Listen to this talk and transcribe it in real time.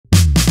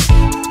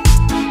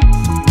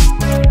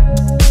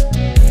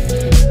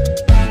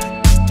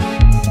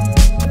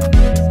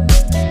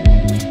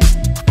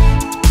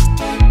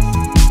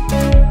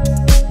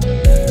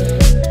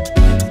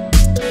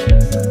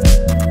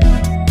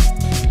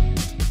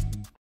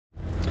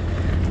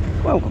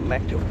Welcome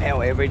back to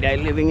our everyday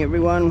living,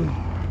 everyone.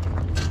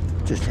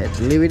 Just had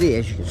delivery.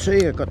 As you can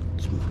see, I've got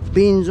some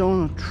bins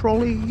on a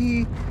trolley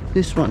here.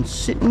 This one's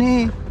sitting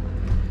there.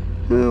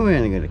 Oh, we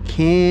only got a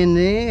can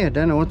there. I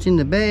don't know what's in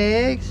the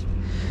bags,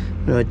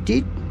 but I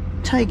did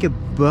take a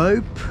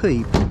Bo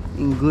Peep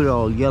in good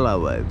old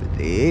yellow over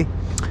there,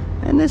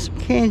 and there's some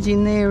cans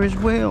in there as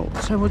well.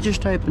 So we'll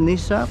just open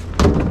this up.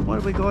 What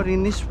have we got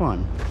in this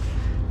one?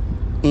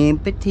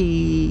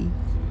 Empty.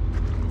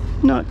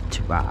 Not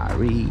to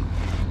worry.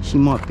 She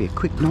might be a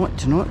quick night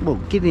tonight. Well,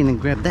 get in and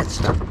grab that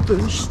stuff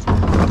first.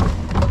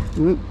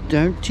 Oop,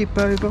 don't tip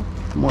over.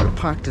 Might have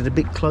parked it a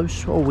bit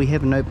close. Oh, we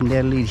haven't opened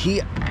our lid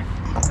here.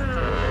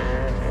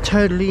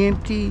 Totally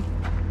empty.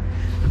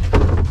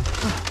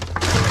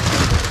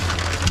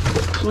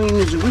 Clean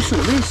as a whistle,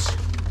 this.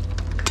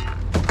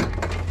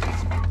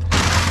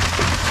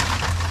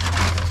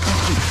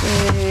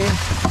 Nothing there.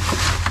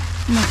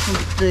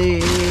 Nothing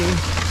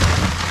there.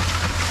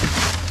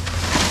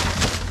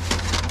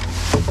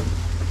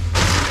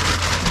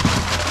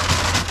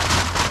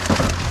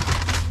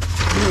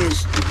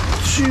 There's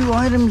 2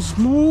 items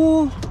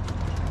more.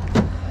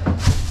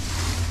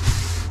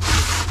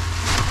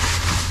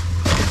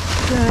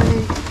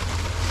 Okay.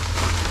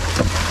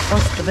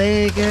 Bust the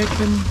bag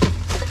open.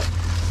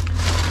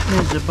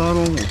 There's a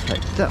bottle. We'll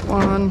take that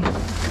one.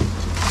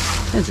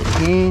 There's a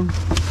can.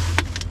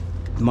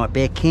 Might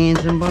be a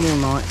cans and bottle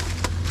night.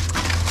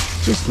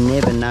 Just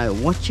never know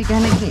what you're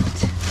gonna get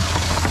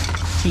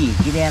till you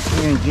get out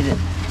there and get it.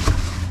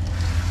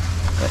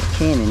 Got a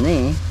can in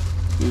there.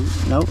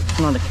 No, it's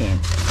not a can.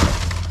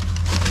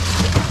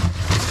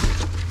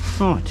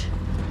 Right.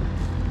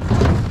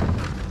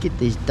 Get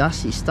this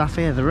dusty stuff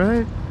out of the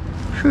road.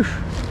 Whew.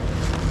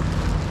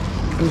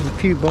 There's a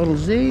few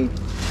bottles there.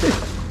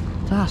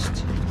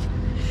 Dust.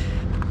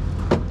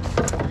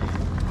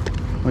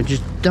 I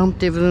just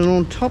dumped everything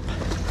on top.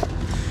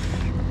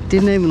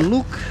 Didn't even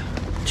look.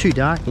 Too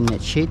dark in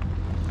that shed.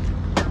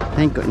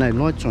 Ain't got no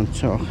lights on,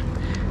 so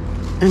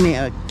and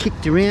now I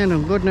kicked around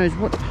and God knows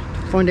what to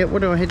find out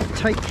what I had to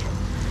take.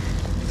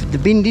 If the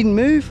bin didn't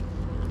move,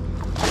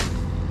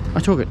 I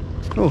took it.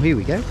 Oh, here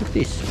we go. Look at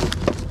this.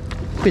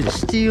 Bit of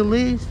steel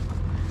there.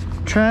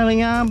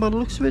 Trailing arm by the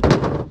looks of it.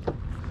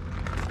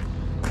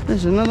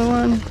 There's another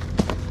one.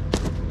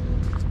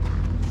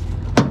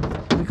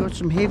 We got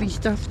some heavy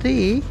stuff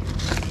there.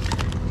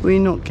 We're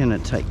not going to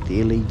take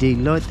the LED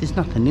light. There's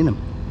nothing in them.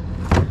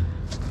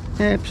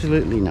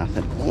 Absolutely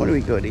nothing. What do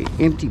we got here?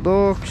 Empty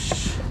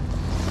box.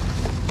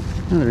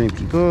 Another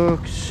empty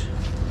box.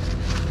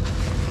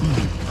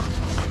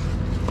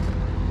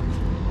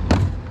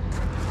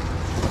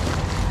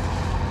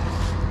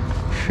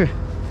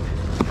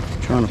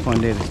 Trying to find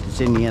out if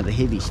there's any other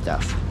heavy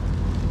stuff.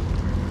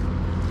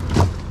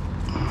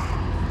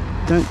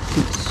 Don't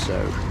think so.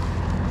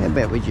 How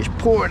about we just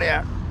pour it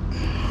out?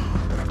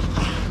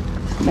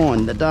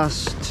 Mind the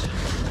dust.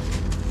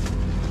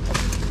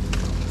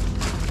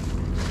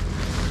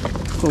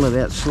 Pull it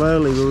out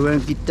slowly, we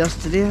won't get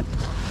dusted out.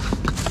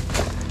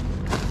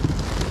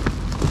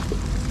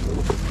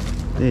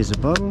 There's a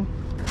bottle.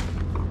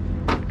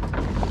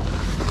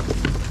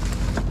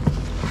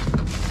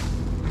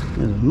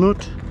 There's a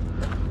nut.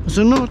 There's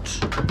a nut.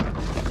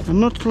 A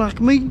nut like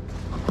me.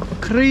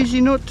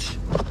 Crazy nut.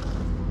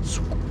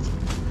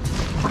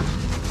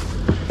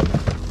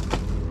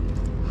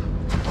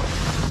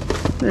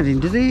 That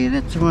into there,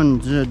 that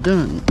one's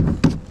done.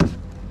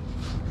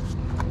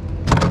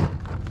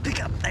 Pick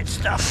up that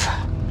stuff.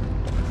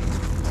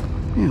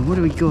 Now, what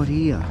do we got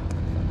here?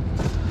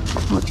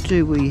 What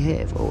do we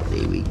have? Oh,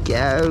 there we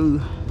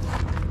go.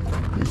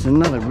 There's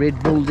another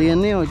Red Bull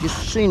down there. I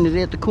just seen it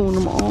out the corner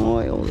of my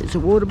eye. Oh, there's a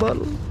water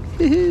bottle.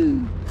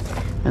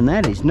 And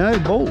that is no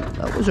Bull.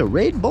 That was a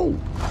Red Bull.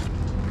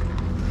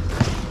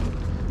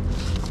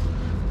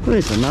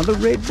 There's another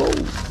Red Bull.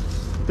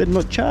 Better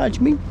not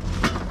charge me.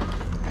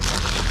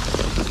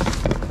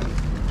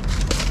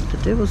 What the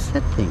devil's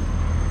that thing?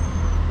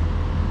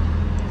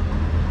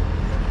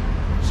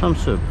 Some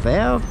sort of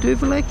valve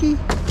duvalacky?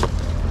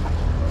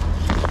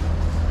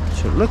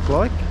 Should look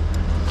like.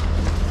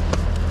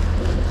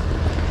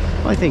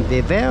 I think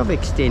they're valve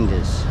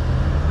extenders.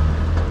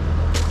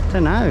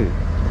 Don't know.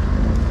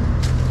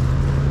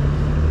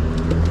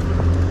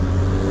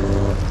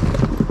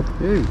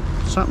 Ooh,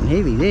 something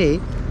heavy there.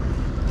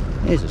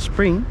 There's a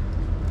spring.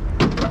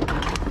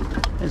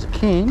 There's a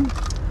can.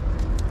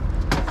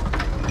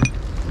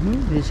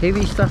 Ooh, there's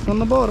heavy stuff on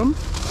the bottom.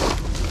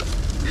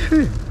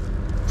 Phew,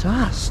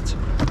 dust.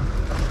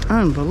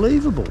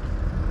 Unbelievable.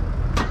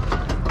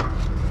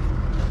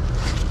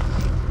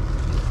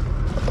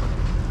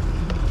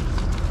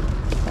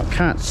 I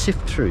can't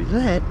sift through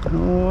that.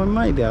 Or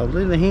maybe I'll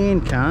do. The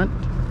hand can't.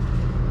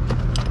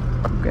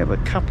 Grab a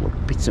couple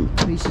of bits and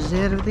pieces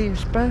out of there, I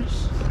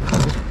suppose.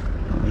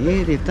 Oh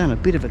yeah, they've done a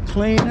bit of a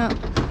clean up.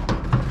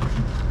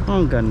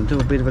 I'm going to do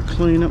a bit of a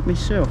clean up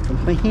myself with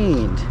my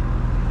hand.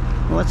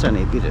 Well, that's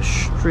only a bit of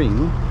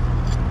string.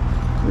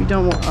 We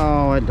don't want...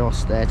 oh, I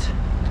lost that.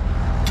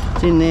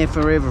 It's in there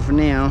forever for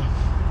now.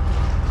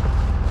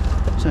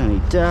 It's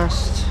only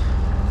dust.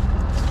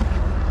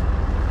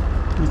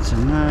 That's a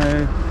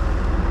no.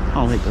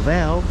 I'll hit the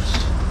valves.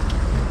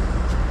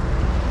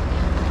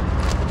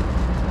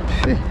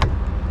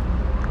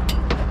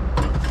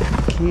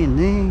 Can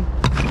there.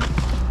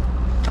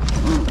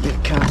 Oh, a bit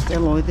of cast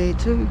alloy there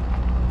too.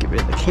 Get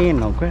rid of the can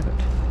and I'll grab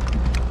it.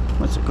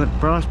 What's it got?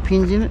 Brass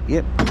pins in it?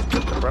 Yep, it's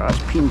got the brass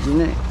pins in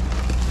there.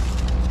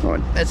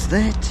 Right, that's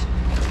that.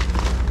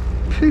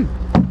 Poo.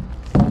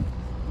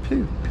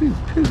 Poo, poo,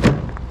 poo.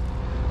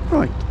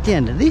 Right,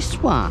 down to this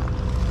one.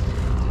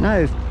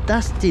 No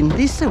dust in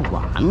this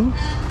one.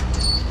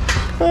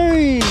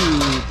 Hey,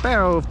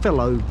 barrel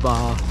fell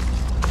over.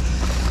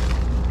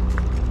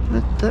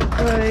 That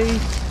way.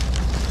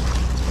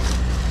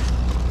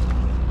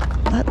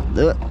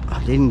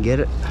 I didn't get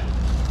it.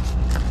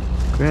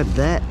 Grab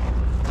that.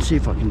 See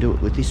if I can do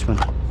it with this one.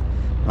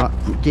 Right,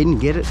 didn't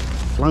get it.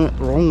 Flung it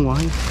the wrong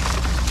way.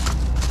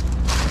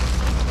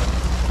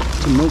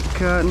 The milk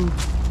carton.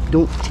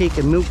 Don't take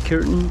a milk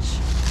curtains.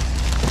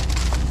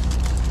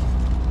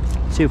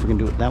 See if we can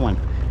do it that one.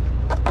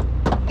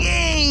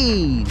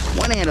 Yay!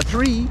 1 out of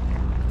 3.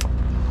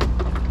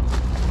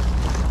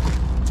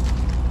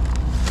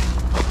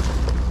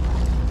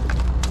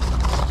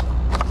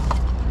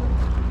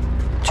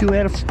 Two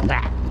out of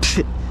nah.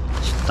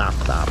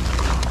 Stuffed up.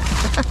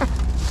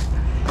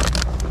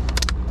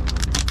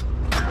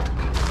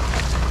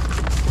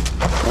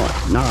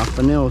 Right,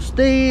 nothing else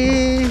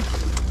there.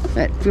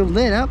 That filled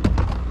that up.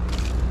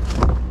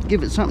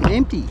 Give it something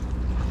empty.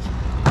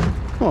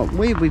 Well,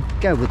 where we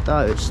go with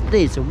those?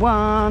 There's a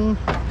 1.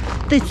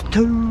 There's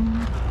 2.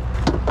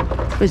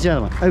 Where's the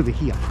other one? Over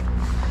here.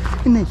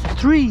 And there's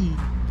 3.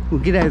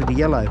 We'll get over the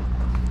yellow.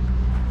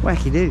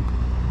 Wacky do.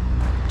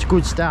 It's a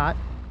good start.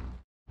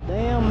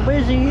 Damn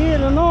busy here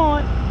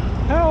tonight.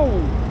 Oh,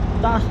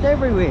 dust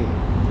everywhere.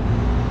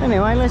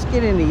 Anyway, let's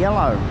get into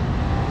yellow.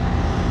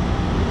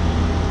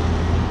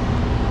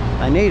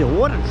 They need a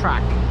water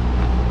truck.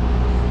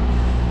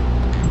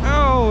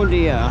 Oh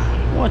dear,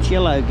 what's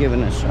yellow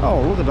giving us?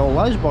 Oh, look at all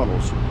those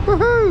bottles.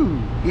 Woohoo!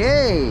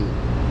 Yay!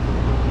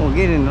 We'll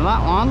get into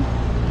that one.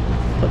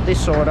 Put this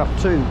side up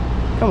too.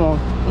 Come on,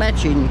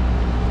 latch in.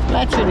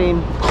 Latch it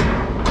in.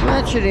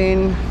 Latch it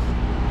in.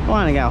 We'll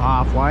only go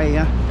halfway,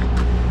 yeah.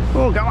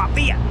 We'll go up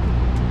here.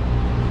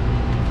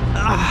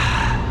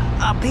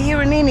 Up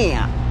here and in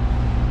here.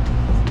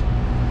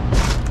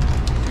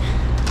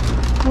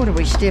 What are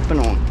we stepping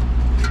on?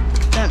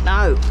 Don't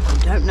know.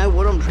 I don't know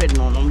what I'm treading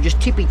on. I'm just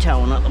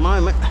tippy-toeing at the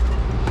moment.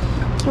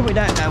 So we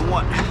don't know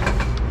what.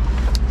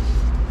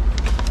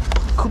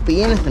 Could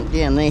be anything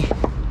down there.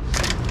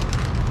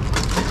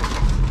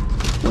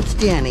 What's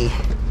down here?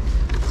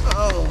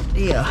 Oh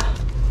dear.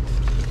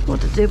 What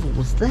the devil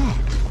was that?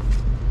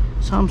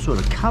 Some sort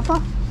of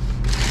cover?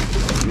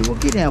 Yeah, we'll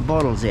get our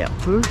bottles out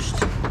first.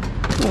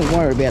 We'll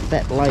worry about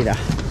that later.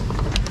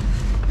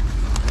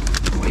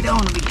 We don't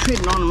want to be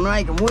treading on and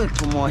making work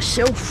for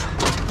myself.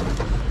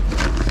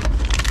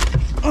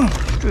 Oh,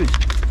 screws.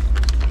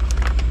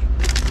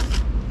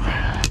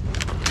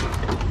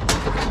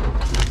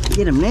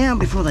 Get them now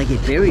before they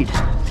get buried.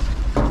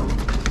 Oh,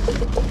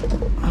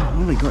 what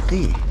have we got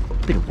there?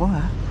 A bit of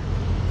wire.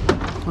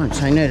 I won't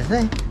say no to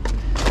that.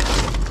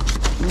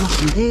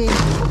 Nothing there.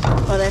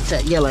 Oh, that's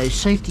that yellow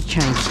safety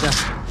chain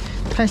stuff.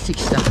 Plastic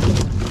stuff.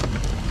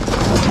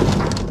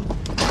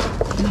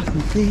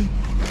 Nothing there.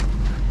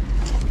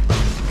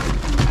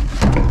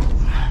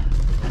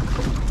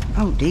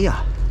 Oh dear.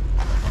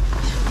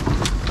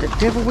 The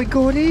devil we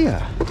got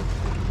here?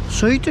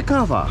 Seat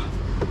cover.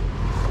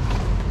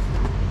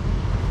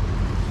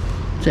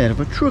 It's out of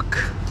a truck.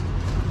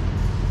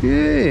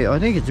 Yeah, I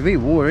think it's a bit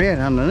wore out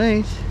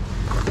underneath.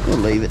 We'll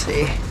leave it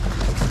there.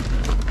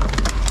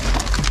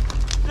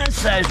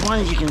 That's those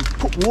ones you can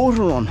put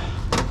water on,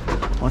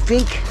 I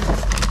think.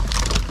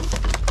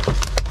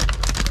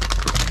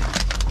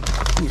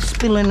 You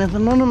spill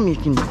anything on them, you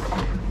can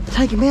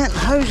take them out and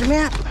hose them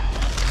out.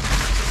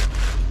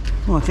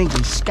 Well, I think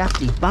he scuffed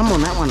his bum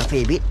on that one a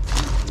fair bit.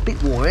 It's a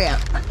bit wore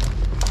out.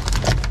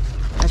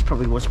 That's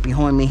probably what's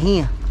behind me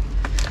here.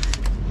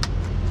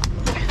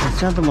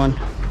 This other one.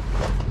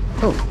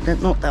 Oh,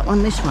 not that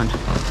one, this one.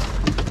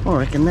 I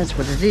reckon that's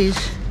what it is.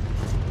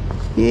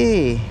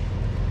 Yeah.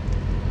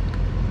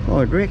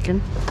 I'd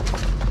reckon.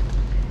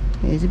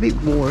 Yeah, it's a bit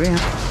wore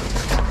out.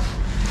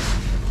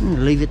 I'm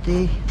gonna leave it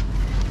there.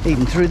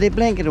 Even threw their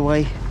blanket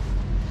away.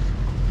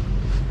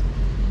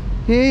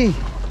 Yeah.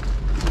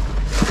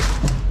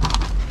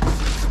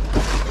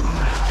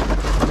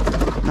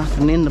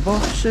 Nothing in the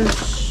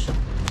boxes.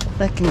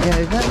 That can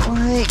go that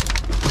way.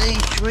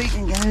 These 3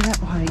 can go that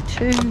way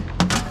too.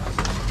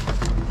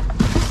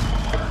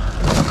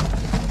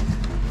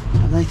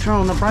 Are they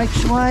throwing the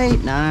brakes away?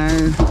 No.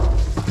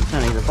 It's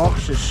only the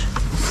boxes.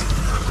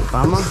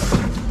 Bummer.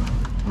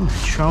 Oh,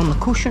 it's throwing the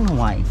cushion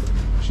away.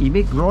 She's a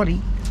bit grotty.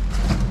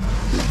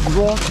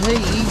 Grotty.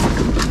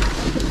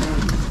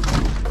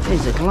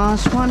 There's a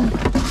glass one.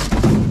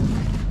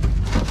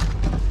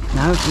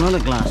 No, it's not a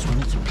glass one.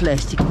 It's a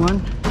plastic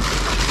one.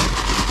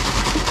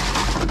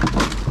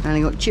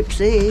 Only got chips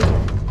there.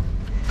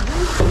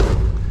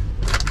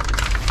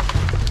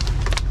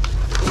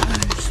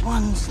 Those ones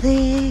one's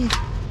there.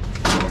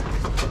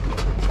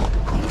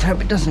 Let's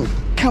hope it doesn't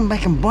come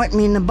back and bite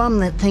me in the bum,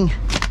 that thing.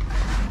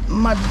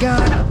 Mud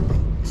guard.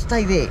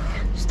 Stay there.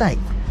 Stay.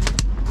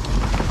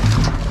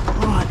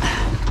 Right.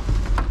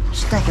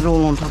 Stack it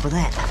all on top of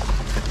that.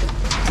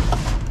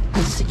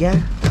 That's to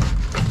go.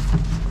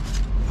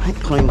 I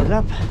cleaned it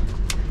up.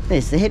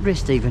 There's the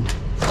headrest even.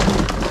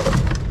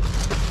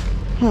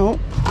 Well,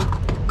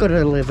 got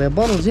all of our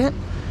bottles out.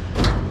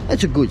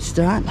 That's a good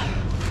start.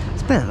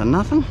 It's better than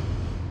nothing.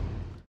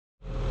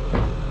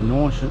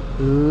 Nice and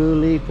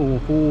early for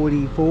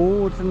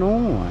 44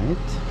 tonight.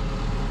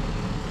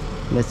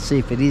 Let's see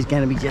if it is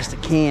going to be just a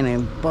can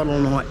and bottle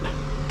night.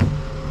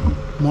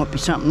 Might be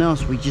something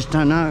else, we just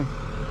don't know.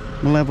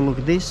 We'll have a look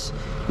at this.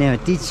 Now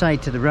it did say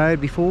to the road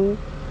before,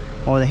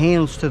 or the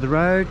handles to the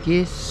road,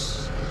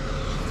 yes.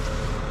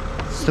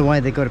 It's the way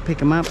they've got to pick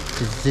them up,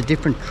 because it's a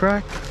different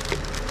truck.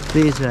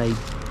 There's a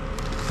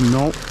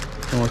knot.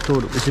 I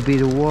thought it was a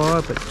bit of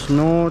wire, but it's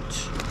not.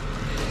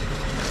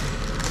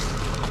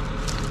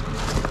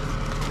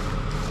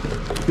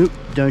 Oop,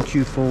 don't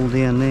you fall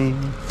down there.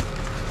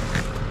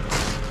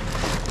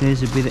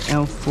 There's a bit of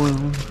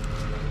alfoil.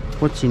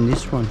 What's in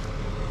this one?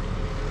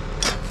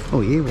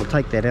 Oh yeah, we'll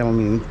take that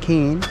aluminium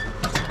can.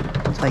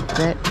 Take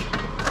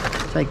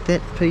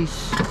that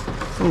piece.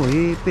 Oh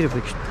yeah, bit of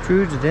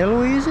extruded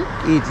alloy, is it?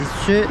 It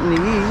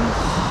certainly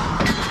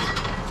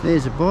is.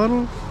 There's a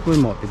bottle. We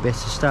might be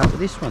best to start with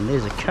this one.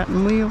 There's a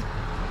cutting wheel.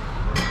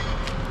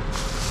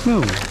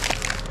 Oh,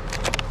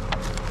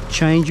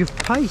 change of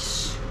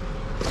pace.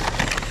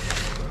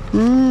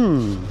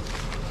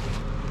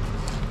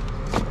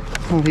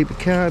 Whole heap of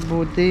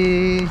cardboard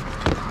there.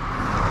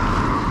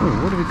 Oh,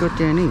 what have we got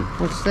down here?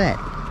 What's that?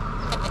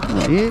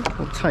 Oh yeah,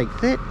 we'll take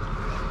that.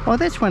 Oh,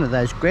 that's one of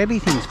those grabby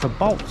things for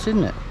bolts,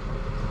 isn't it?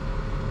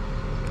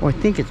 Oh, I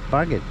think it's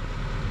buggered,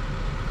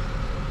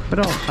 but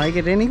I'll take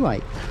it anyway.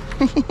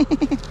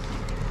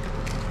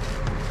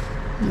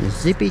 A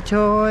zippy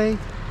tie,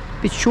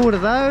 bit short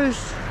of those.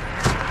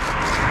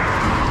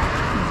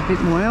 There's a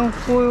bit more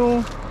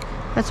alfoil.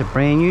 That's a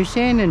brand new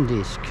sanding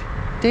disc.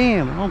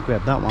 Damn, I'll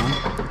grab that one.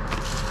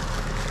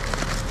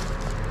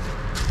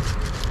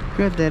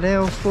 Grab that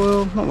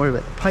alfoil, not worry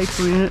about the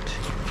paper in it.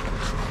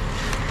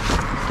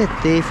 Put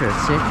that there for a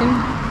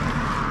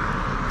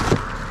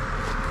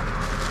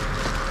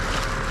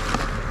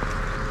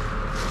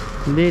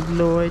second. Lead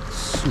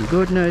lights, and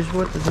God knows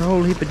what, there's a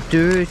whole heap of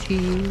dirt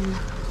here.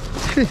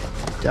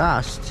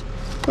 Dust.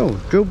 Oh,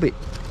 drill bit.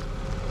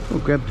 We'll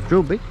grab the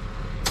drill bit.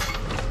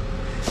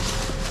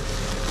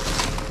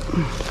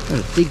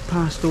 Got to dig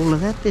past all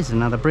of that. There's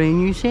another brand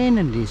new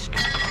sanding disc.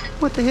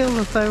 What the hell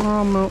if they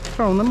were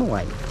throwing them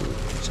away?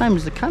 Same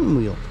as the cutting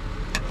wheel.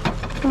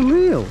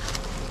 Unreal.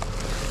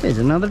 There's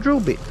another drill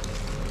bit.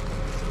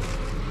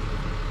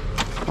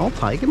 I'll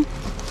take them.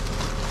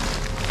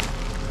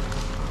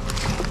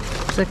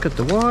 Has that got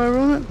the wire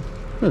on it?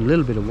 A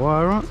little bit of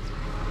wire on it.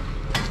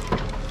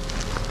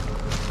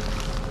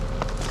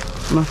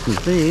 Nothing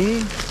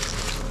there.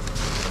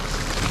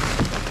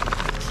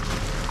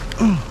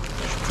 Oh,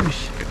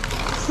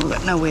 I've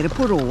got nowhere to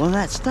put all of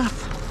that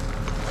stuff.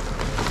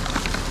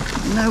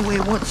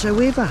 Nowhere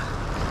whatsoever.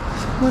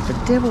 What the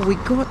devil we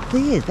got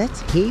there?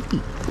 That's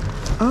heavy.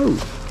 Oh,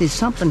 there's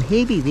something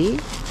heavy there.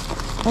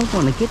 I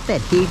want to get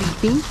that heavy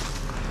thing.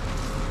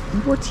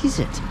 What is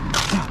it?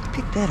 Oh,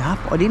 pick that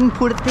up. I didn't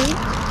put it there.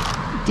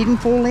 It didn't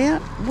fall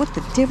out. What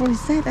the devil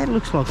is that? That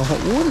looks like a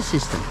hot water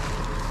system.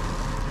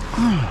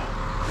 Oh.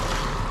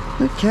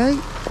 Okay,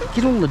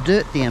 get all the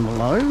dirt down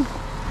below.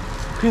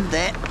 Grab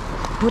that.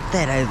 Put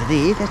that over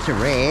there. That's a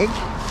rag.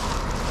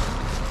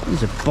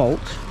 There's a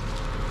bolt.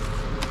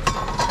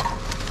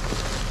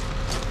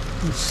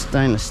 It's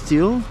stainless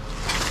steel.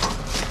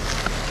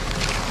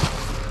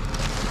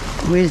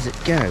 Where does it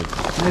go?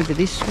 Over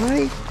this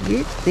way?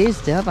 Yep,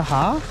 there's the other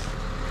half.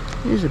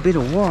 There's a bit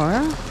of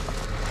wire.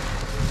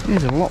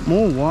 There's a lot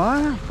more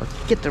wire. If I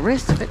can get the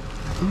rest of it.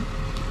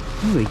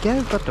 Here we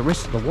go, got the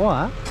rest of the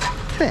wire.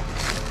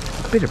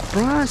 A bit of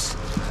brass.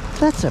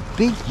 That's a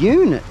big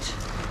unit.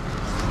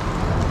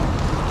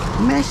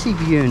 Massive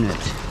unit.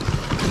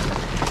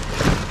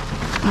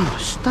 Oh,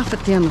 stuff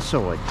it down the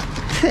side.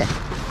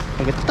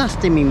 I got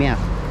dust in my mouth.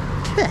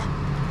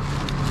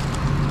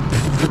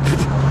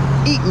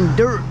 Eating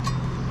dirt.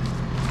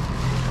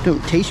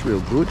 Don't taste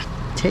real good,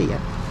 I tell ya.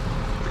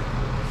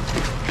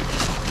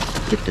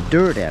 Get the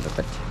dirt out of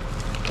it.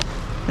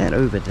 That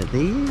over to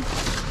there.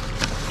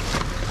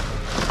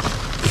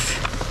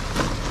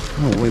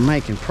 Oh, we're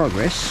making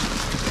progress.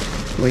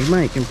 We're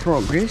making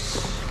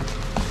progress.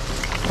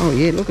 Oh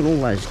yeah, look at all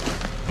those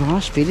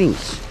brass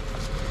fittings.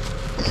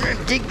 I'm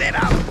gonna dig that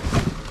up.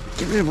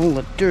 Get rid of all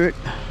the dirt.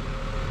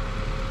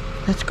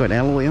 That's got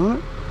alloy on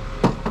it.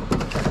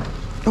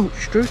 Oh,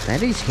 Struth,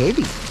 that is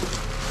heavy.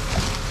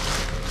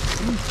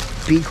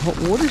 Big hot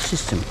water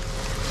system.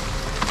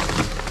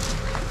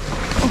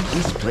 Oh,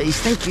 yes, please,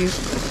 thank you.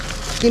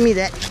 Give me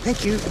that,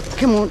 thank you.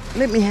 Come on,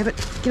 let me have it.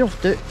 Get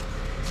off dirt.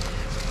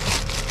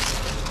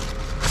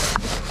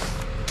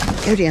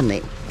 Go down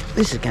there.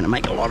 This is going to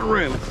make a lot of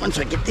room once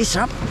I get this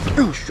up.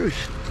 Oh,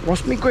 Struth.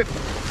 Lost my grip.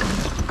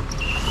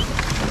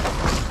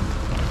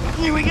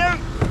 Here we go.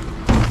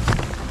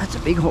 That's a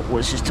big hot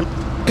water system.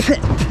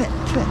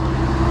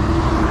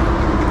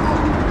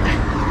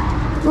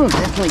 We'll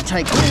definitely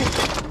take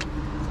that.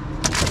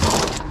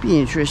 Be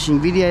an interesting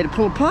video to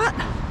pull apart.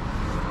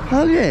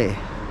 Oh yeah.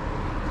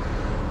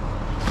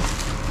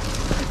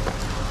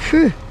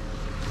 Phew.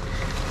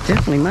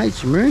 Definitely made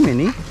some room in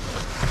here.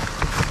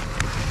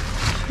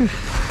 Phew.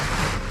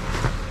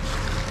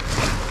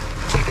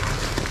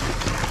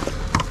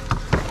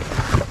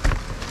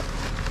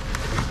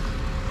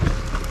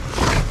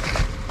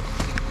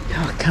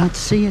 Oh, I can't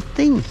see a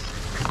thing.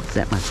 There's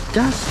that much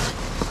dust.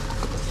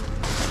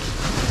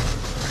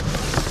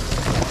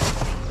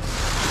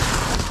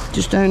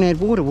 Just don't add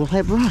water, we'll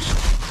have rust.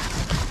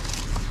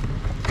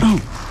 Oh,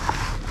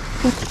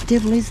 what the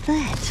devil is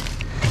that?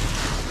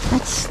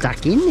 That's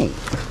stuck in there.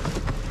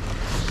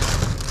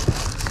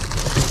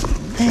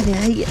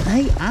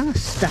 They are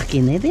stuck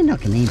in there. They're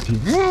not going to empty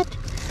that.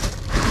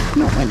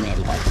 Not when they're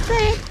like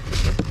that.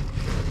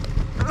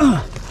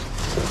 Oh,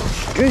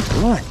 good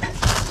light.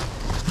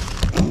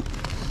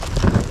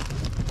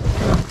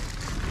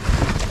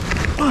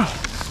 Oh,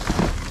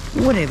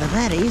 whatever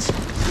that is.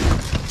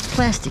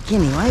 Plastic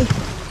anyway.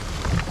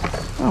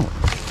 Oh,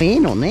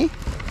 fan on there.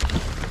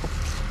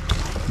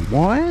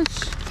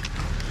 Wires.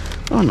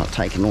 Oh, I'm not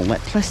taking all that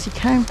plastic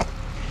home.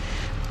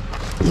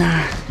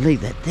 No,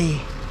 leave that there.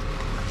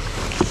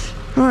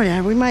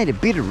 Right, we made a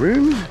bit of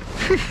room.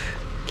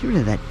 Get rid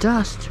of that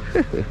dust.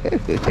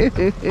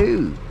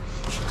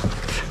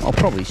 I'll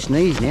probably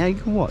sneeze now. You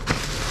can what?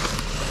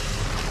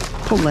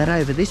 Pull that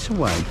over this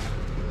way.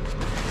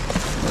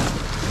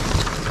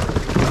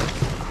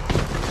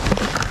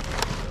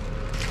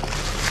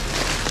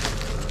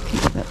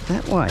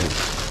 That way.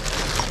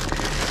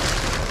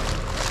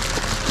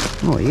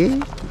 Oh yeah,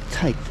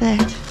 take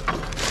that.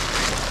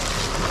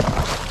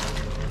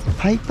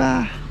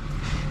 Paper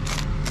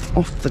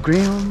off the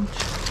ground.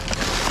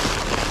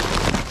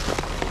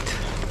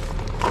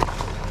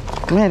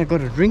 Glad I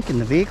got a drink in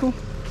the vehicle.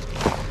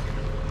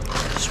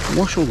 Just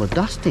wash all the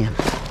dust down.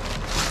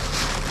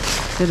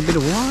 Is that a bit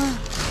of wire?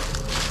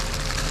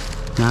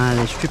 No,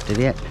 they stripped it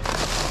out.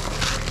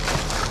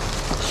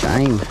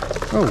 Shame.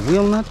 Oh,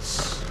 wheel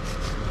nuts.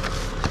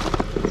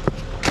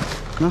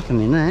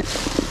 Nothing in that.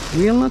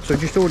 Wheel nuts or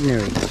just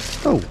ordinary?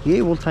 Oh,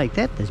 yeah, we'll take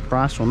that. There's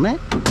brass on that.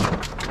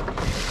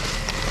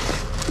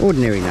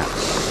 Ordinary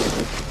nuts.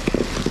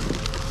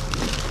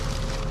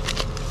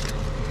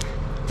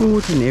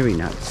 Ordinary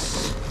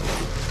nuts.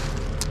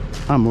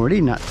 I'm already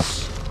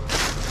nuts.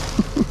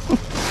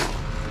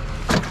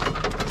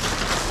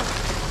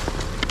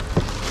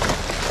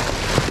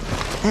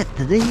 That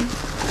to there.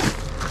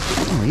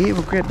 Oh, yeah,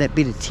 we'll grab that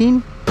bit of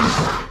tin.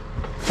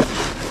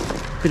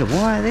 Bit of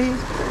wire there.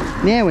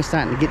 Now we're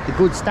starting to get the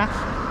good stuff.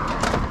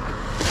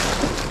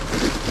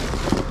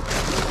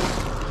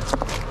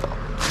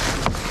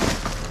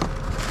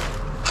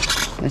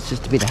 That's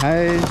just a bit of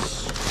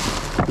hose.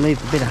 Leave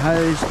a bit of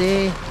hose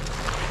there.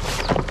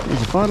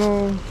 There's a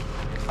bottle.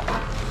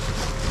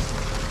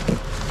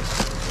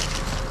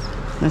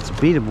 That's a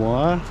bit of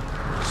wire.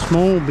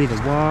 Small bit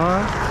of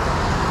wire.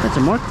 That's a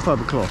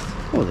microfiber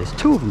cloth. Oh, there's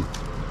two of them.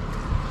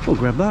 We'll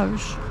grab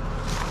those.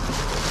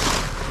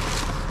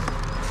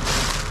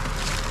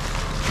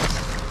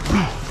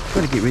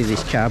 Got to get rid of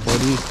this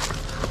cardboard here.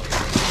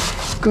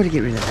 Got to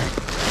get rid of that.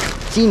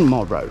 It's in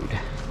my road.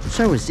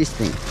 So is this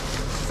thing.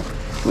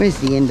 Where's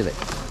the end of it?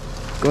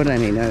 God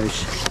only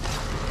knows.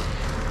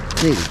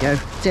 There we go.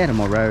 It's out of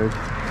my road.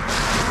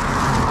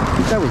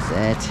 So is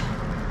that.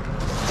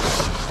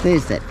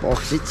 There's that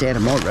box. It's out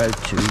of my road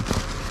too.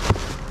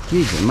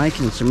 Geez, we're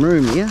making some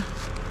room here.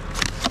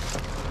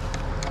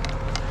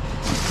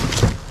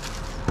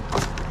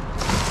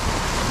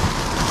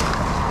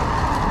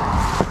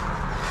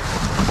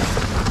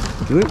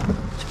 Good.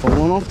 It's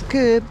falling off the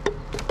curb.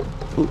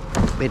 Ooh,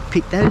 better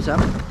pick those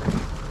up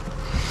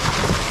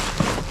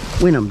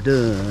when I'm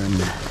done.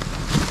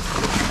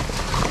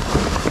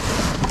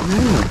 No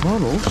more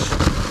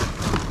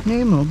bottles.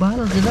 No more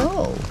bottles at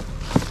all.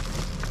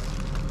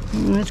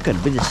 It's got a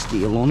bit of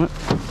steel on it.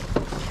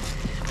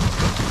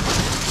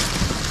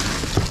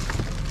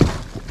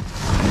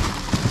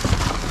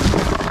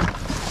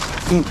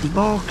 Empty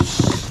box.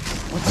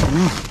 What's in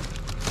that?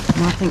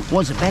 I think it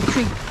was a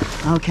battery.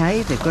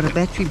 Okay, they've got a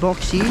battery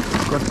box here.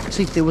 Got to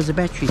see if there was a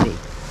battery there.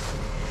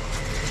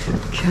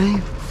 Okay,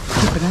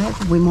 flip it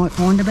over. We might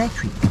find a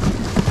battery.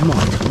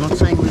 Might. I'm not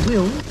saying we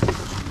will.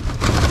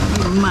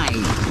 We may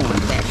find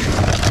a battery.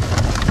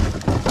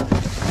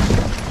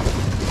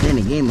 Then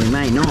again, we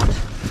may not.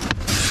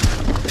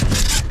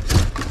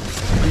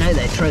 I know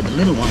they throw the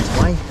little ones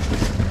away.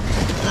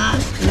 No,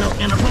 not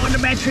going to find a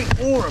battery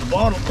or a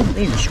bottle. Oh,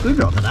 there's a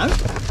screwdriver though.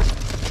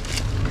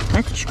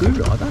 That's a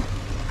screwdriver.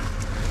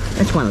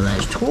 That's one of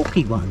those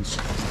talky ones.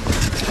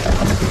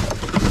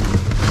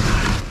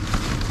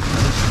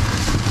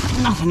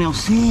 Nothing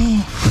else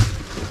there.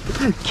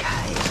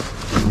 Okay.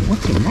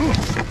 What's in that?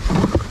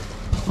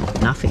 Oh,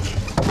 nothing.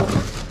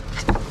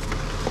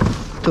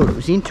 Thought it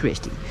was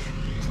interesting.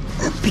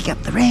 pick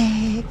up the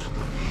rag,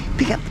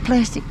 pick up the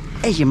plastic,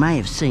 as you may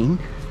have seen.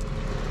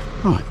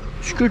 Right,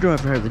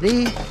 screwdriver over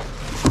there.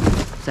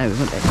 So we've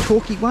got that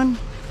torquey one.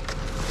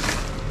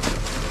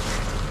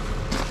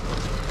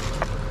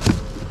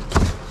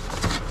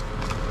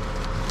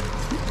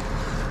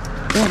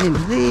 That into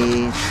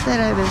there, that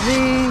over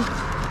there.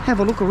 Have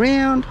a look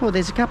around. Oh,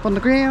 there's a cup on the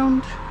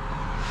ground.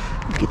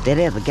 Get that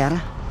out of the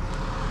gutter.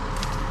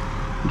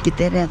 Get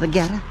that out of the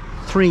gutter.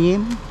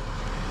 3M.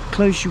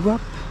 Close you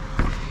up.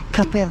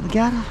 Cup out of the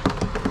gutter.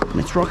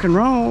 Let's rock and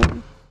roll.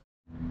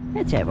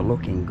 Let's have a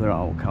look in good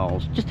old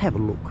Coles. Just have a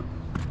look.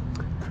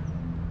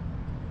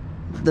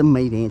 The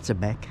meat ants are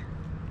back.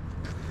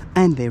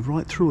 And they're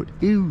right through it.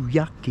 Ew,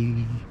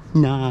 yucky.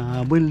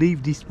 Nah, we'll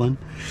leave this one.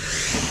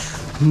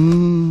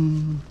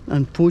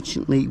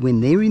 Unfortunately,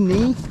 when they're in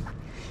there,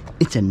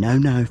 it's a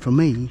no-no for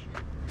me.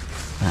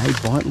 They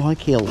bite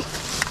like hell.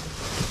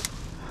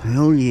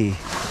 Hell yeah.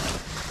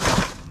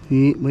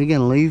 Yeah, we're going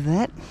to leave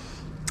that.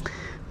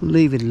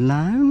 Leave it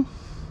alone.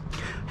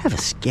 Have a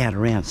scout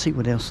around, see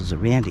what else is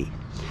around here.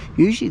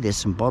 Usually there's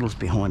some bottles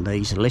behind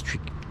these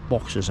electric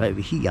boxes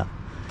over here.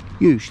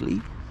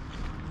 Usually.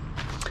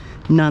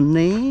 None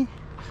there.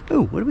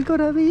 Oh, what have we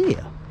got over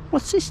here?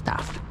 What's this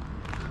stuff?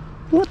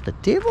 What the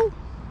devil?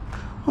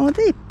 Oh,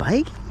 they're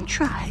baking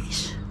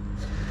trays.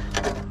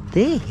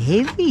 They're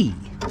heavy.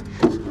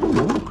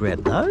 Oh, I'll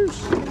grab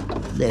those.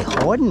 They're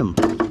hiding them.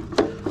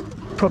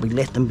 Probably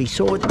let them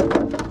beside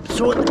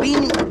the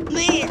bin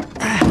there.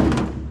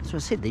 So I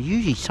said there's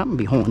usually something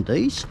behind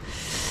these.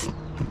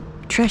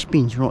 Trash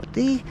bin's right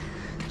there.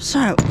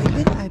 So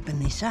we better open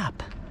this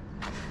up.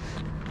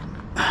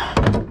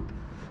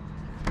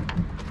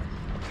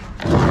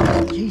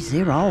 Geez,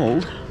 they're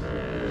old.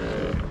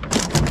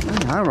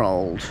 They are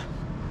old.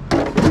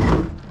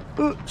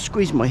 Oh,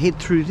 squeeze my head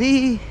through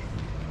there.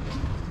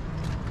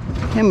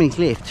 How many's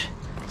left?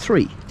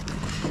 3.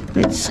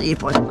 Let's see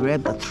if I can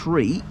grab the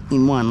 3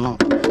 in one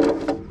lump.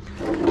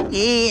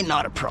 Yeah,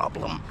 not a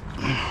problem.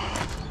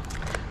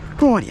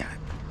 Rightio.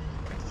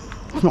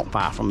 It's not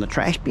far from the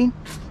trash bin.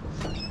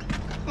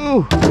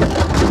 Oh.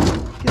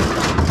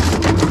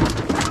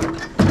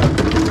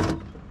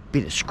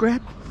 Bit of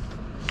scrap.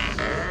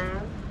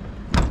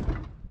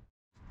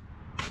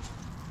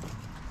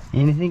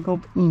 Anything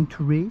of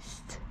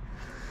interest?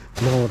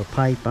 A lot of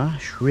paper,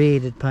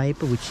 shredded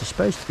paper, which is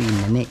supposed to be in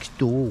the next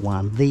door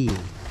one there.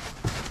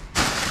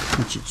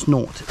 Which it's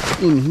not.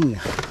 In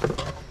here.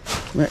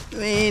 But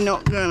we're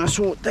not going to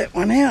sort that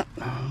one out.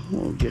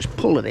 We'll just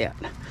pull it out.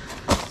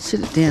 Sit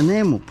it down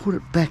there and we'll put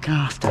it back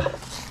after.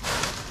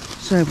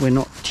 So we're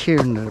not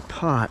tearing it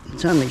apart.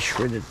 It's only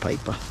shredded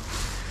paper.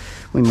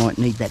 We might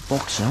need that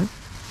box though.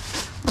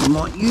 We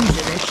might use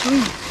it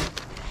actually.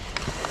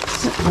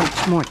 That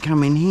box might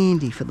come in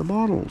handy for the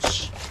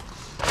bottles.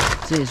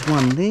 There's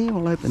one there.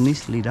 We'll open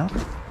this lid up.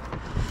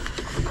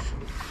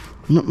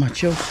 Not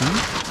much else in it.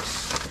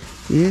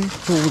 Yeah,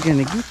 that's all we're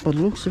going to get by the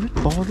looks of it.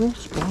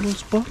 Bottles,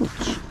 bottles,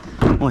 bottles.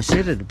 I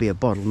said it'd be a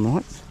bottle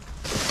night.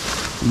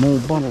 I'm all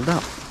bottled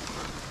up.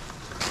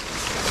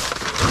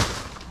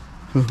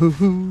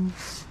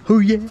 Oh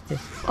yeah,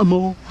 I'm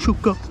all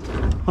shook up.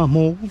 I'm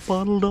all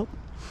bottled up.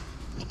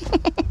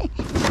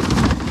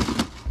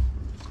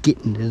 Get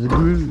into the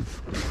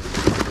groove.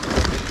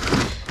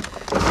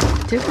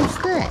 What's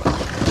that?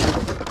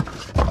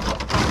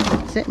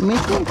 Is that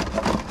metal?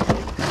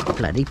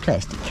 Bloody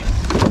plastic.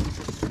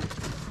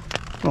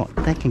 Right,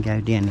 that can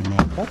go down in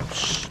that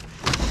box.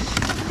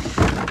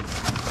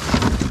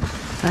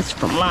 That's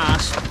from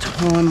last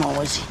time I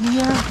was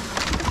here.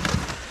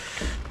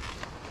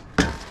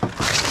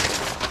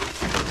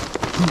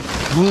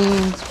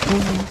 Plans.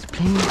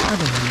 I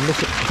don't want to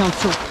look at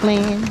council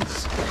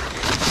plans.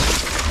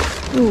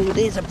 Oh,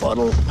 there's a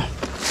bottle. Is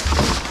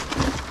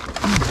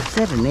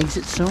that an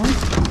exit sign?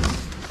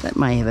 That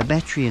may have a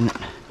battery in it.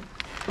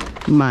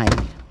 May.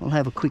 I'll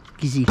have a quick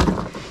skizzy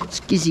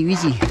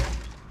wizzy.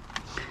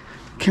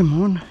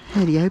 Come on,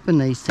 how do you open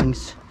these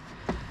things?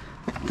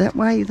 That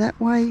way, that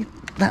way,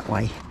 that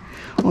way.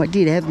 Oh, I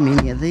did have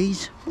many of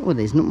these. Oh,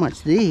 there's not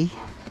much there.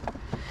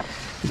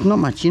 There's not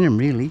much in them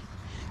really.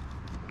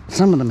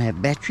 Some of them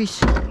have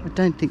batteries. I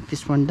don't think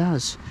this one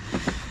does.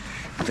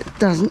 If it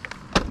doesn't,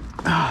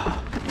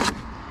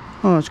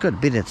 oh, it's got a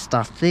bit of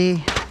stuff there.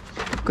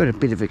 Got a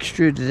bit of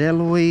extruded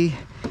alloy.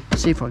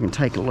 See if I can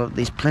take a lot of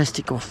this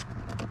plastic off.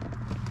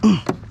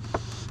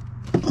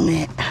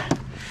 Yeah.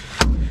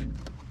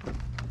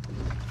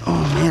 Oh,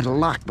 I'm out of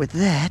luck with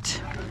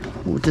that.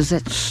 Or does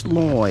that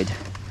slide?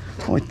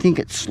 I think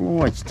it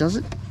slides, does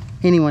it?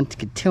 Anyone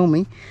could tell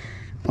me.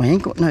 I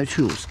ain't got no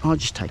tools. I'll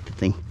just take the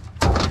thing.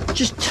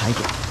 Just take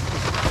it.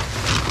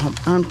 I'm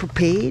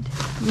unprepared,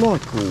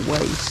 like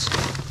always.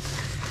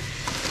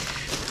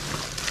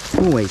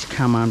 Always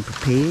come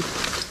unprepared.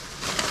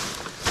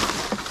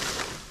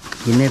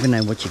 You never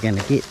know what you're going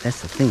to get,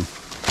 that's the thing.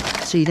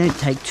 So you don't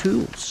take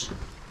tools.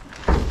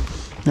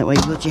 That way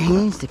you've got your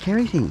hands to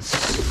carry things.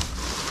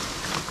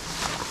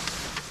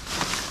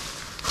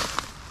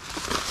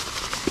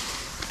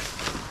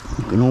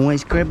 You can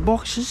always grab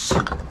boxes.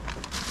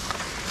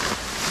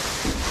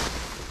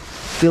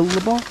 fill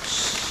the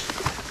box.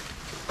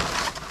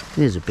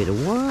 There's a bit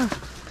of wire.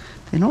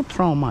 They're not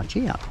throwing much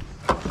out.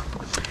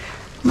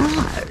 No,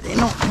 they're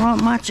not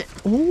throwing much at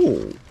all.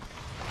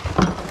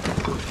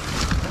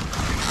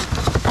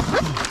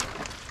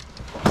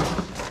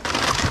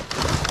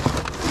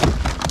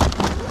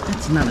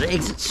 That's another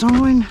exit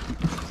sign.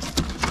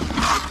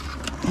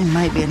 And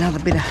maybe another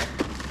bit of...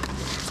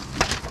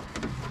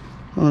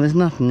 Oh, there's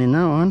nothing in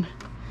that one.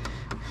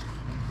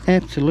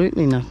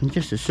 Absolutely nothing.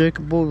 Just a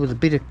circuit board with a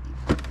bit of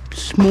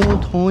small,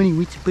 tiny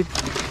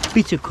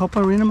bits of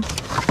copper in them.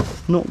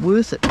 Not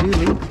worth it,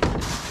 really,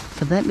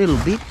 for that little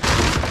bit.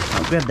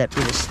 I'll grab that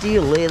bit of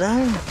steel there,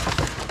 though.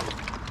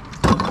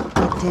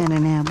 Put down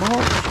in our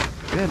box.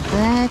 Grab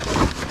that.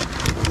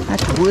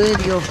 That's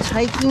worthy of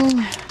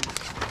taking.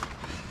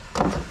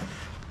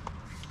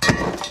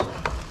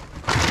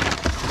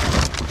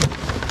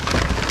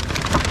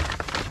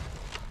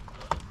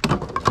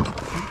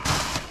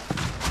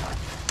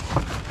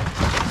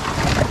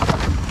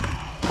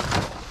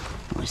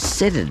 I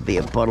said it'd be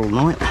a bottle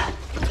night.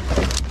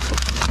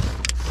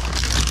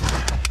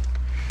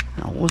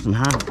 I wasn't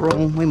half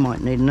wrong. We might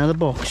need another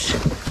box.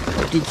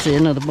 I did see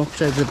another box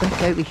over the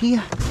back, over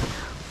here.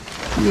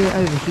 Yeah,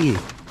 over here.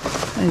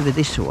 Over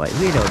this way.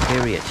 Where do I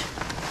bury it?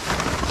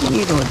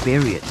 Where do I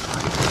bury it?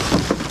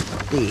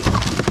 There.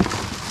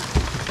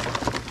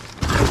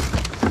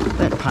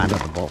 That part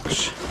of the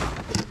box.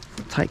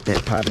 Take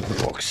that part of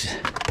the box.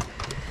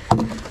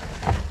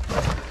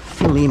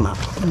 Fill him up.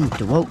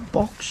 DeWalt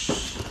box.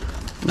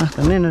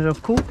 Nothing in it,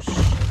 of course.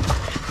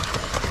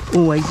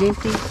 Always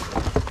empty.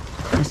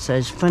 That's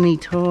those funny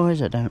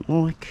ties I don't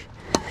like.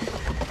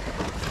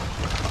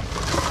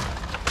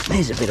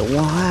 There's a bit of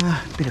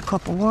wire, a bit of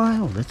copper wire.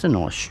 Oh, that's a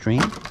nice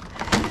string.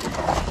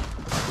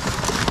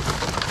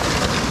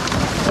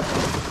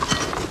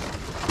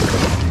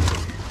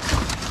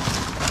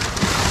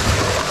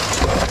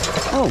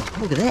 Oh,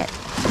 look at that.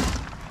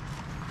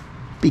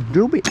 Big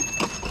drill bit.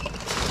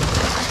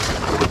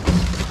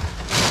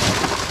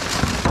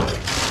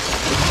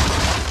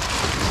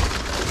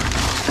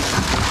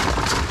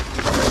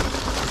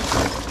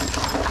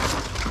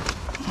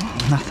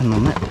 Nothing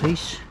on that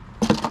piece.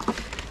 Grab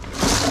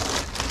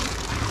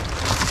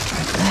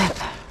that.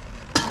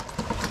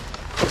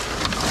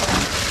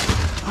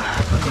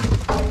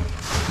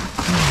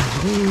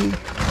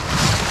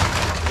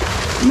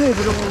 Move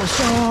it all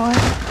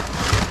aside.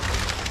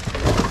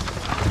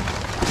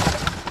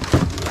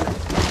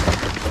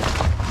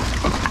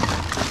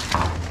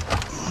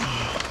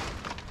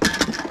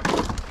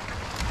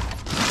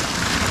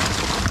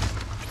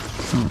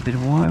 It's not a bit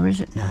of wire, is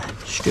it? No,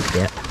 stripped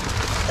out.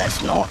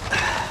 That's not.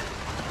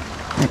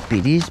 That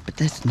bit is, but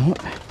that's not.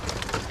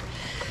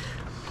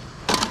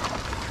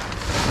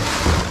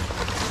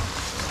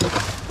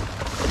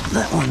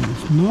 That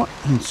one's not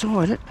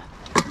inside it.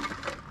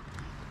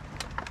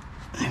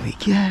 There we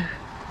go.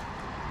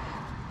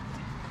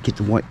 Get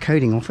the white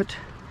coating off it.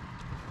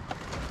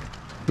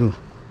 Oh.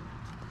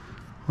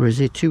 Or is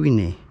there two in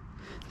there?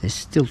 There's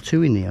still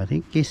two in there, I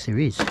think. Yes, there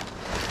is.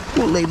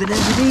 We'll leave it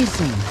as it is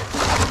then.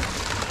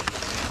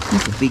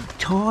 There's a big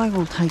tie.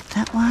 We'll take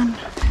that one.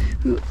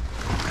 Ooh.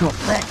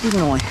 Dropped that,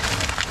 didn't I?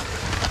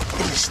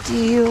 Bit of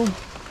steel.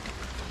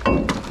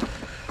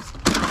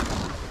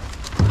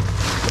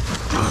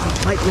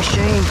 Plate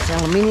machine, it's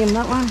aluminium,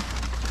 that one.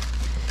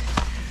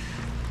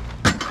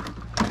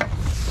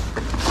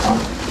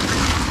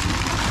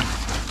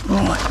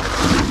 Right.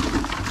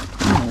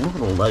 Oh, look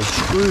at all those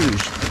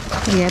screws.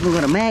 He hasn't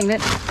got a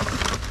magnet.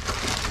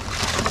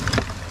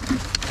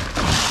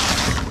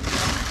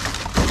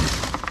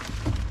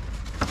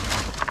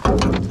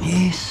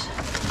 Yes.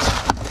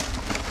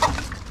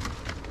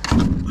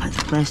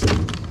 Plastic.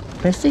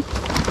 Plastic?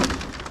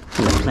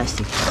 Yeah,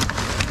 plastic.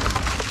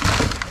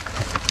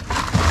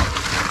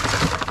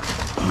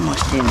 What am I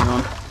standing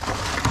on?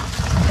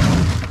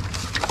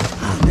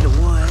 Oh, a bit of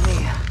wire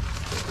there.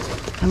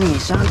 Come here,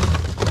 son.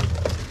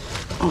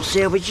 I'll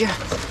salvage you.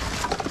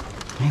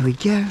 There we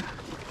go.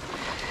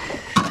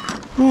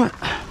 Right.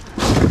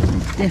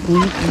 Definitely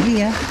looking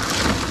here.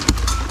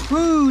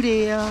 Oh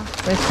dear.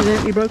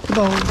 Accidentally broke the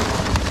bowl.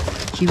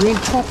 She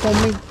went pop on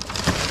me.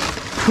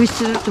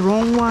 Twisted it the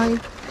wrong way.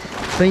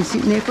 Been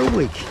sitting there for a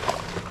week.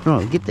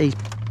 Right, get these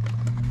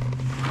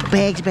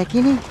bags back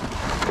in here.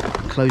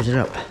 Close it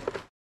up.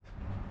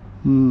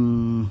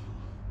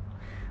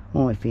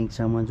 I think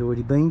someone's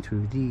already been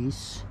through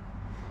this.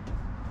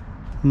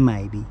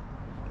 Maybe.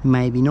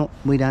 Maybe not.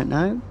 We don't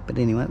know. But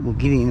anyway, we'll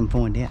get in and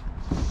find out.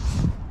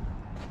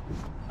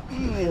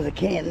 There's a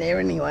can there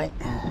anyway.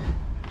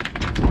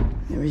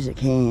 There is a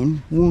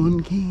can.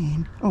 One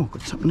can. Oh, I've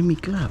got something in my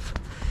glove.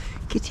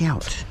 Get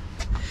out.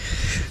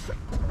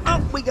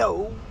 Up we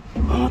go.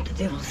 Oh, what the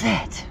devil's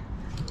that?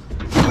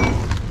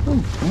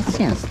 Oh, that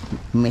sounds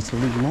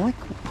metally like.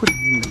 We'll put it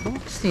in the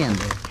box down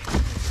there.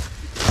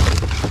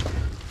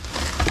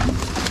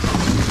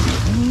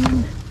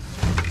 And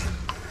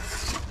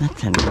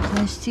that's only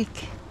plastic.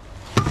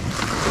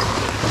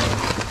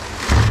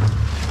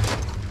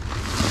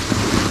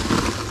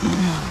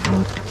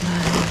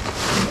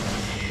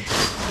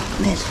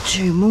 There's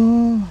 2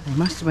 more. There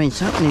must have been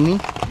something in here.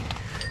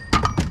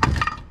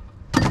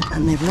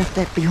 And they've left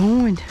that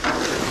behind.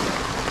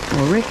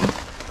 I reckon.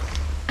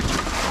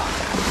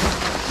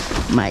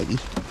 Maybe.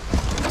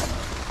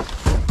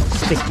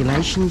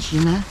 Speculations,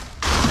 you know.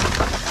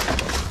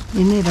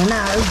 You never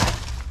know.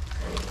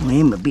 I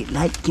am a bit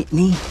late getting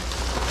here.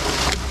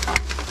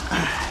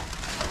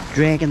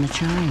 Dragging the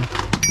chain.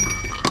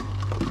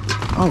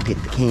 I'll get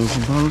the cans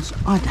and bottles.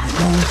 I don't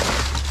know.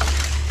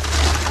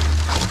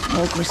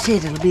 Like I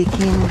said, it'll be a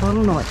can and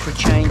bottle night for a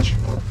change.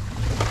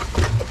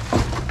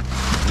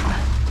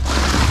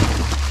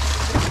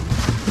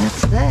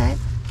 That's that,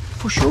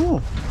 for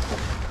sure.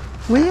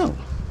 Well,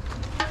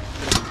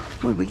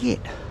 what did we get?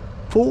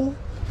 4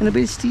 and a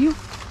bit of steel.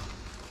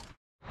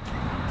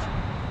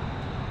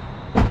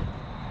 I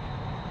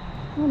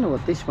wonder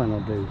what this one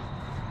will do.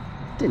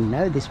 Didn't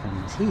know this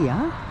one was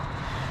here.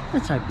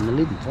 Let's open the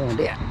lid and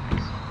find out.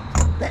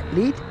 That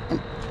lid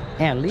and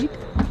our lid,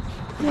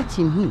 that's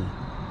in here.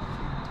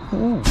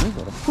 Oh, we've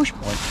got a push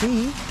bike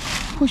there.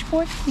 Push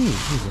bike there.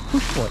 There's a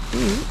push bike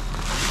there.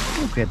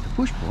 We'll grab the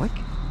push bike.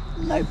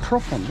 No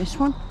prop on this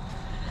one.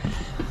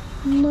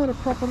 Not a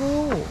prop at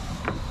all.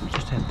 We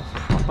just have to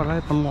prop it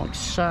open like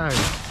so.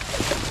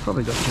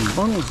 Probably got some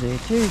bottles there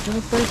too. So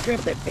we'll first grab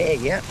that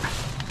bag out.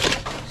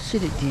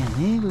 Sit it down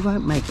there. We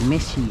won't make a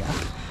mess here.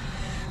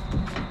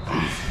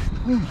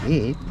 Oh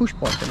yeah, push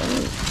bike and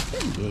all.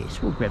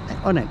 Yes, we'll grab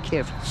that. I don't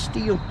care if it's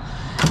steel.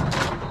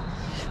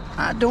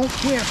 I don't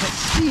care if it's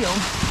steel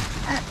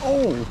at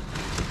all.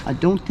 I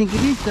don't think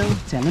it is though.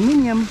 It's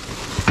aluminium.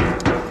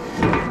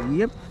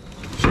 Yep,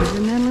 she's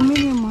an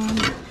aluminium one.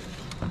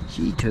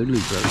 She totally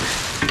broke.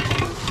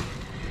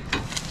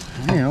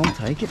 Yeah, I'll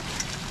take it.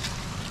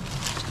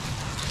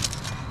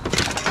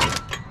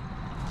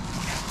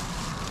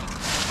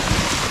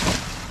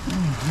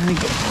 I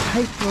get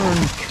paper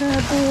and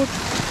cardboard.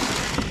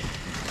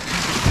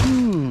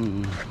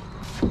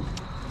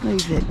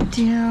 Leave that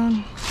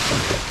down.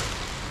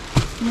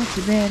 That's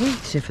about it,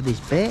 except for this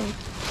bag.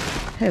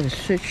 Have a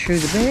search through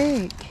the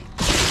bag.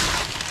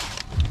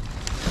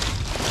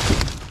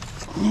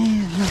 Yeah,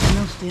 there's nothing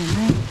else down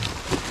there.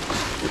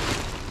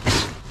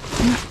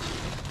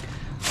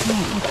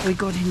 Right, what have we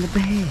got in the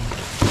bag?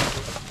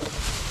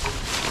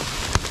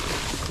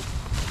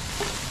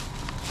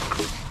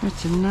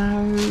 That's a no.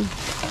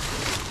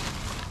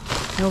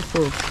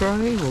 Alpha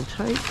tray we'll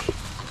take.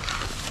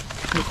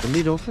 Take the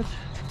lid off it.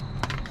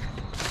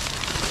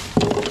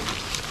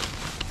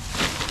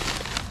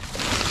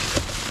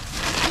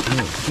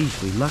 Oh geez,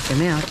 we're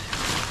lucking out.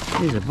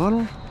 There's a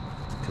bottle.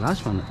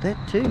 Glass one at that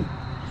too.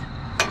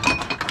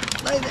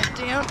 Lay that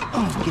down.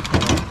 Oh, get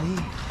that out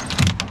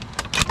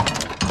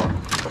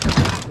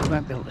there. We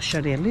won't be able to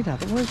shut our lid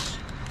otherwise.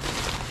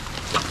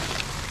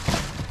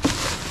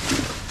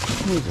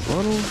 Here's a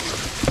bottle.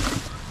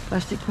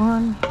 Plastic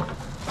one. What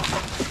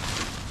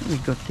have we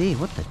got there?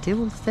 What the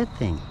devil's that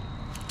thing?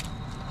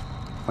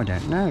 I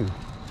don't know.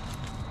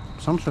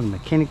 Some sort of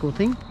mechanical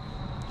thing?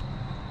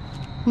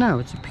 No,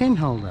 it's a pen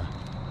holder.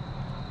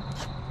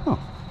 Oh,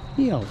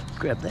 yeah, I'll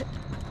grab that.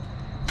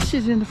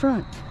 Sit in the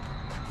front.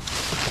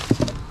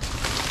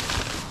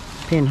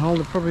 Pen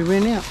holder probably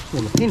ran out.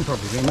 Well, the pen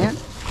probably ran out.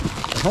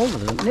 The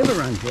holder never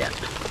runs out.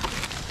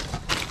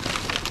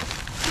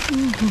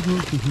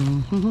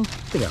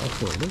 Bit of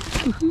folder.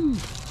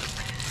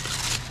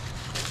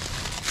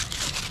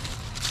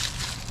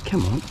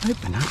 Come on,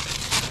 open up.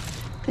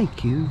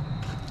 Thank you.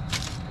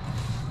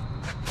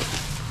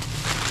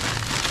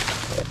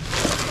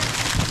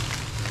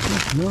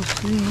 Nothing else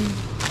there.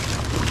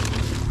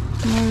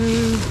 No.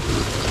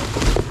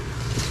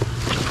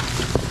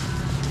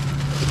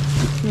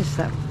 Yes,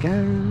 that will go.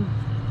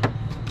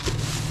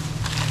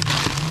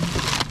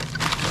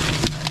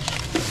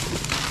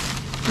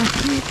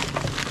 That's it.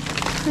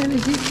 That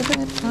is it for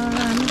that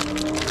time.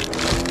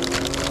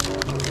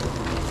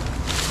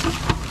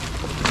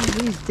 It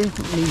is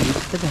definitely it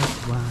for that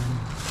one.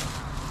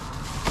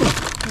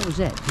 What was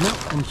that? No,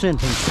 I'm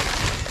certain.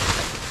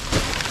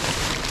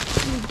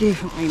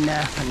 Definitely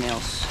nothing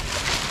else.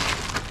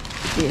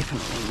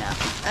 Definitely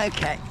nothing.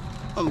 Okay,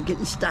 I'm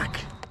getting stuck.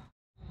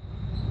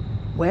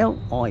 Well,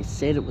 I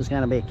said it was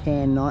going to be a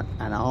can night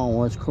and I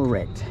was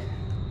correct.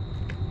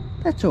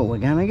 That's all we're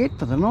going to get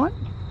for the night.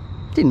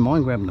 Didn't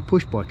mind grabbing the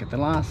push bike at the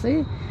last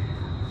there.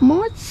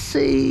 Might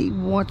see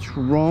what's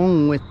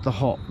wrong with the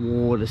hot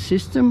water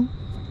system.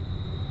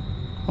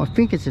 I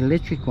think it's an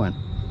electric one,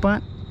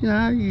 but you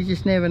know, you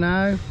just never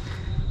know.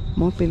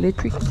 Might be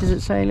electric. Does it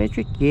say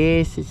electric?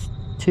 Yes, it's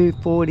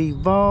 240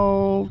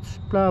 volts,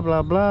 blah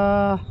blah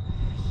blah.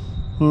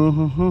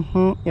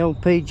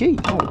 LPG.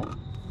 Oh,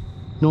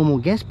 normal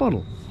gas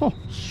bottle. Oh,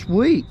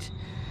 sweet.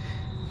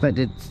 But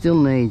it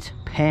still needs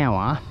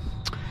power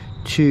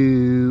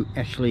to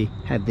actually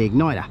have the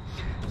igniter.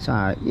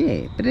 So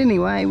yeah, but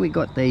anyway, we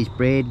got these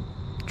bread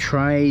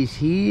trays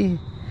here.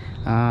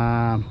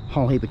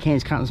 Whole heap of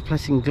cans, cartons,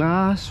 plastic and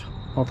glass,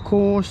 of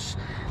course.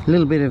 A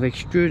little bit of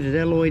extruded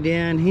alloy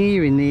down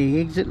here in the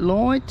exit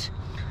light.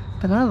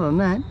 But other than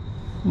that,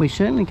 we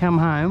certainly come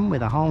home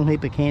with a whole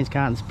heap of cans,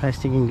 cartons,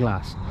 plastic and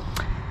glass.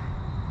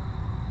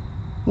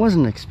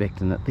 Wasn't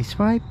expecting it this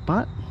way,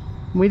 but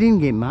we didn't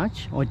get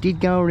much. I did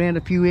go around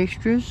a few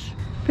extras.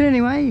 But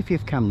anyway, if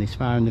you've come this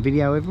far in the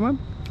video, everyone,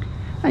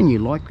 and you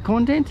like the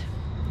content,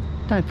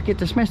 don't forget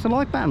to smash the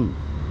like button.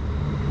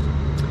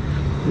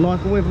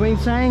 Like we've been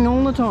saying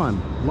all the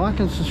time, like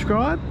and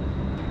subscribe.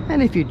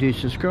 And if you do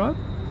subscribe,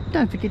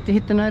 don't forget to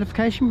hit the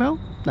notification bell.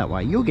 That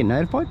way you'll get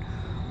notified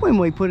when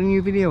we put a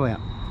new video out.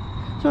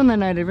 So on that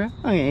note, everyone,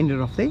 I'm going to end it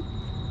off there.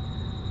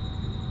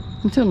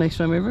 Until next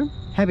time, everyone,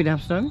 happy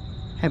dumpster diving,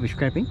 happy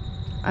scrapping,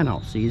 and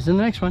I'll see you in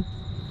the next one.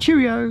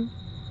 Cheerio!